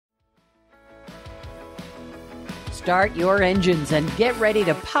Start your engines and get ready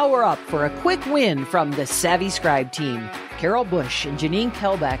to power up for a quick win from the Savvy Scribe team. Carol Bush and Janine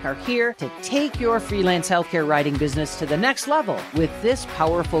Kelbach are here to take your freelance healthcare writing business to the next level with this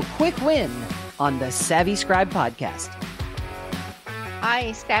powerful quick win on the Savvy Scribe podcast.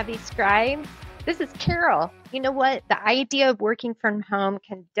 Hi, Savvy Scribe. This is Carol. You know what? The idea of working from home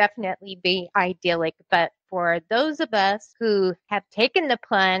can definitely be idyllic, but for those of us who have taken the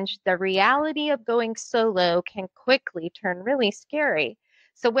plunge, the reality of going solo can quickly turn really scary.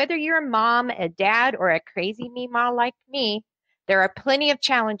 So whether you're a mom, a dad, or a crazy Meemaw like me, there are plenty of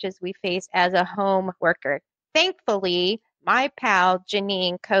challenges we face as a home worker. Thankfully, my pal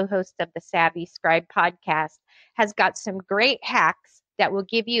Janine, co-host of the Savvy Scribe podcast, has got some great hacks that will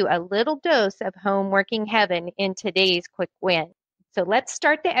give you a little dose of home working heaven in today's quick win. So let's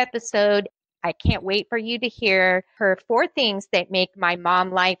start the episode. I can't wait for you to hear her 4 things that make my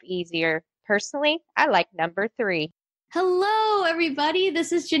mom life easier. Personally, I like number 3. Hello, everybody.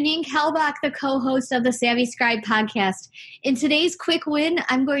 This is Janine Kelbach, the co-host of the Savvy Scribe podcast. In today's quick win,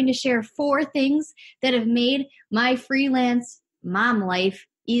 I'm going to share 4 things that have made my freelance mom life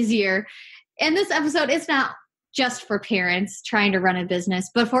easier. And this episode is not just for parents trying to run a business,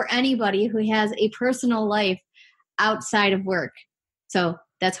 but for anybody who has a personal life outside of work. So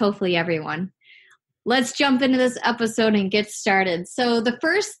that's hopefully everyone. Let's jump into this episode and get started. So the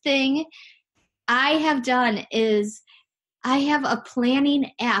first thing I have done is I have a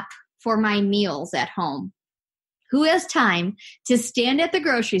planning app for my meals at home. Who has time to stand at the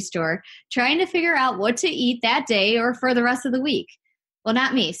grocery store trying to figure out what to eat that day or for the rest of the week? Well,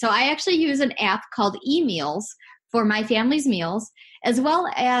 not me. So I actually use an app called eMeals for my family's meals, as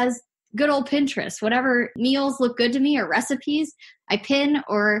well as good old Pinterest. Whatever meals look good to me or recipes, I pin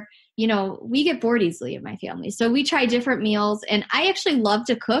or, we get bored easily in my family. So we try different meals, and I actually love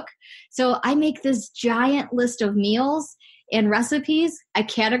to cook. So I make this giant list of meals and recipes. I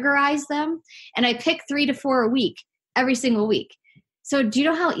categorize them, and I pick 3 to 4 a week, every single week. So do you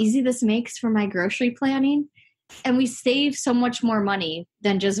know how easy this makes for my grocery planning? And we save so much more money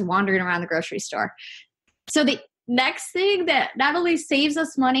than just wandering around the grocery store. So the next thing that not only saves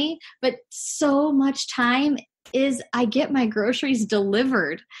us money, but so much time is I get my groceries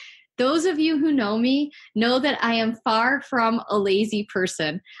delivered. Those of you who know me know that I am far from a lazy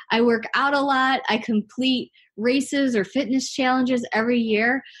person. I work out a lot. I complete races or fitness challenges every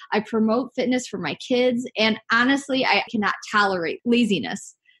year. I promote fitness for my kids. And honestly, I cannot tolerate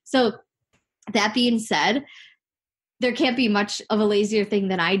laziness. So that being said, there can't be much of a lazier thing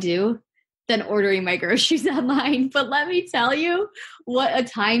than I do than ordering my groceries online. But let me tell you what a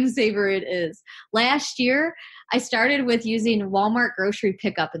time saver it is. Last year, I started with using Walmart grocery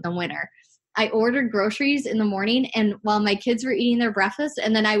pickup in the winter. I ordered groceries in the morning and while my kids were eating their breakfast,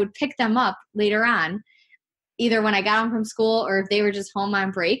 and then I would pick them up later on, either when I got home from school or if they were just home on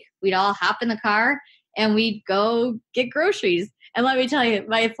break. We'd all hop in the car and we'd go get groceries. And let me tell you,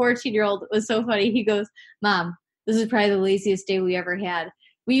 my 14-year-old was so funny. He goes, "Mom, this is probably the laziest day we ever had.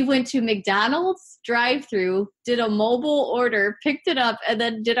 We went to McDonald's drive-thru, did a mobile order, picked it up, and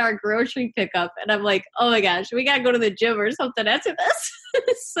then did our grocery pickup." And I'm like, oh my gosh, we got to go to the gym or something after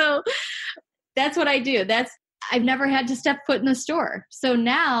this. So that's what I do. I've never had to step foot in the store. So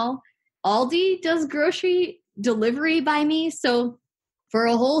now Aldi does grocery delivery by me. So for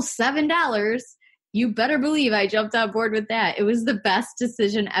a whole $7, you better believe I jumped on board with that. It was the best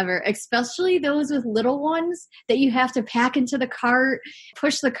decision ever, especially those with little ones that you have to pack into the cart,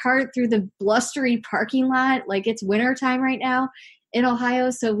 push the cart through the blustery parking lot. Like it's wintertime right now in Ohio.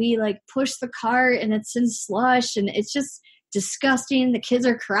 So we push the cart and it's in slush and it's just disgusting. The kids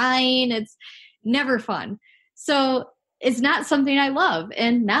are crying. It's never fun. So it's not something I love.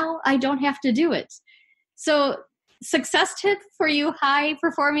 And now I don't have to do it. So success tip for you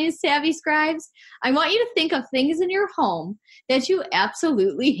high-performing savvy scribes, I want you to think of things in your home that you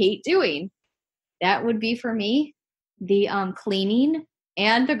absolutely hate doing. That would be for me, the cleaning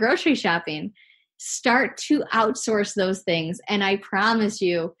and the grocery shopping. Start to outsource those things, and I promise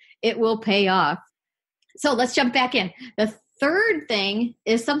you it will pay off. So let's jump back in. The third thing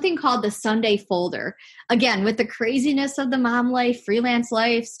is something called the Sunday folder. Again, with the craziness of the mom life, freelance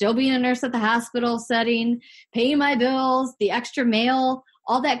life, still being a nurse at the hospital setting, paying my bills, the extra mail,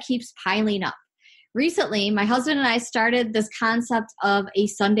 all that keeps piling up. Recently, my husband and I started this concept of a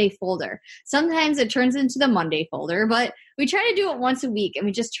Sunday folder. Sometimes it turns into the Monday folder, but we try to do it once a week, and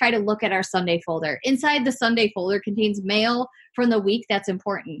we just try to look at our Sunday folder. Inside the Sunday folder contains mail from the week that's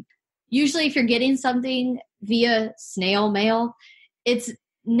important. Usually if you're getting something via snail mail, it's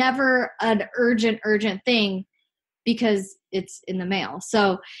never an urgent thing because it's in the mail.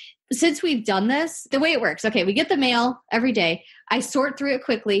 So since we've done this, the way it works, okay, we get the mail every day. I sort through it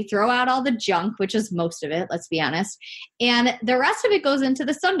quickly, throw out all the junk, which is most of it, let's be honest. And the rest of it goes into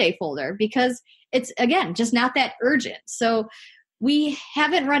the Sunday folder because it's, again, just not that urgent. So we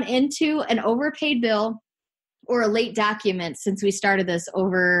haven't run into an overpaid bill or a late document since we started this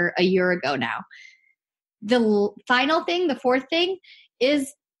over a year ago now. The final thing, the fourth thing,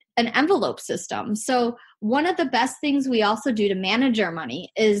 is an envelope system. So one of the best things we also do to manage our money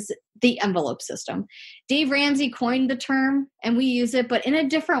is the envelope system. Dave Ramsey coined the term and we use it, but in a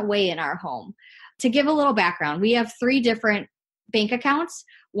different way in our home. To give a little background, we have 3 different bank accounts.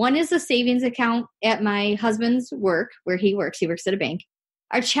 One is a savings account at my husband's work where he works. He works at a bank.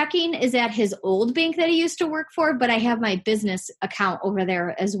 Our checking is at his old bank that he used to work for, but I have my business account over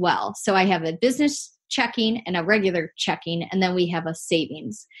there as well. So I have a business checking and a regular checking, and then we have a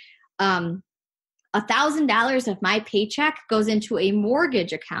savings. $1,000 of my paycheck goes into a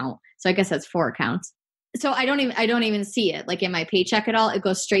mortgage account. So I guess that's 4 accounts. So I don't even see it like in my paycheck at all. It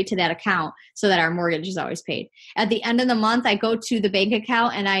goes straight to that account so that our mortgage is always paid. At the end of the month, I go to the bank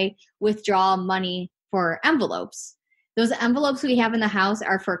account and I withdraw money for envelopes. Those envelopes we have in the house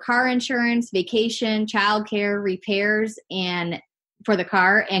are for car insurance, vacation, childcare, repairs, and for the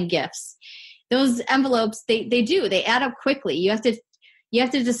car and gifts. Those envelopes, they add up quickly. You have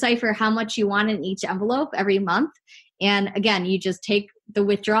to decipher how much you want in each envelope every month. And again, you just take the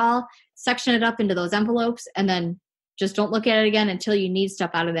withdrawal, section it up into those envelopes, and then just don't look at it again until you need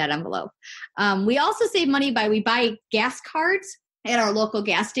stuff out of that envelope. We also save money we buy gas cards at our local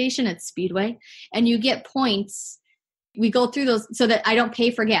gas station at Speedway, and you get points. We go through those so that I don't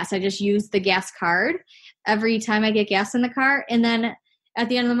pay for gas. I just use the gas card every time I get gas in the car. And then at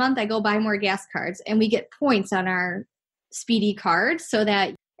the end of the month, I go buy more gas cards, and we get points on our Speedy card so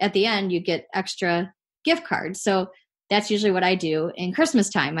that at the end you get extra gift cards. So that's usually what I do in Christmas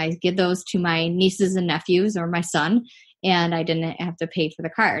time. I give those to my nieces and nephews or my son, and I didn't have to pay for the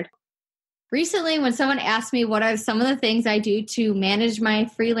card. Recently, when someone asked me what are some of the things I do to manage my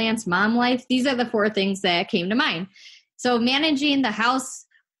freelance mom life, these are the 4 things that came to mind. So managing the house,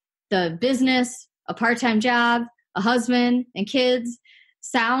 the business, a part-time job, a husband, and kids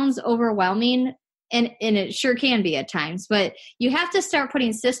sounds overwhelming, and it sure can be at times. But you have to start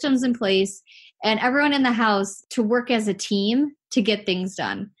putting systems in place and everyone in the house to work as a team to get things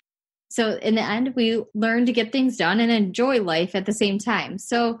done. So in the end, we learn to get things done and enjoy life at the same time.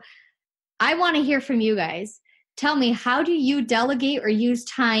 So I want to hear from you guys. Tell me, how do you delegate or use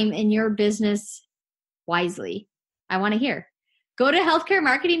time in your business wisely? I want to hear. Go to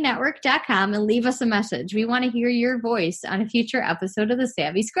healthcaremarketingnetwork.com and leave us a message. We want to hear your voice on a future episode of The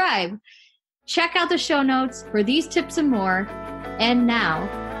Savvy Scribe. Check out the show notes for these tips and more. And now,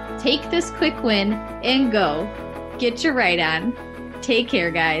 take this quick win and go. Get your right on. Take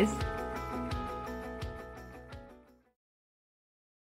care, guys.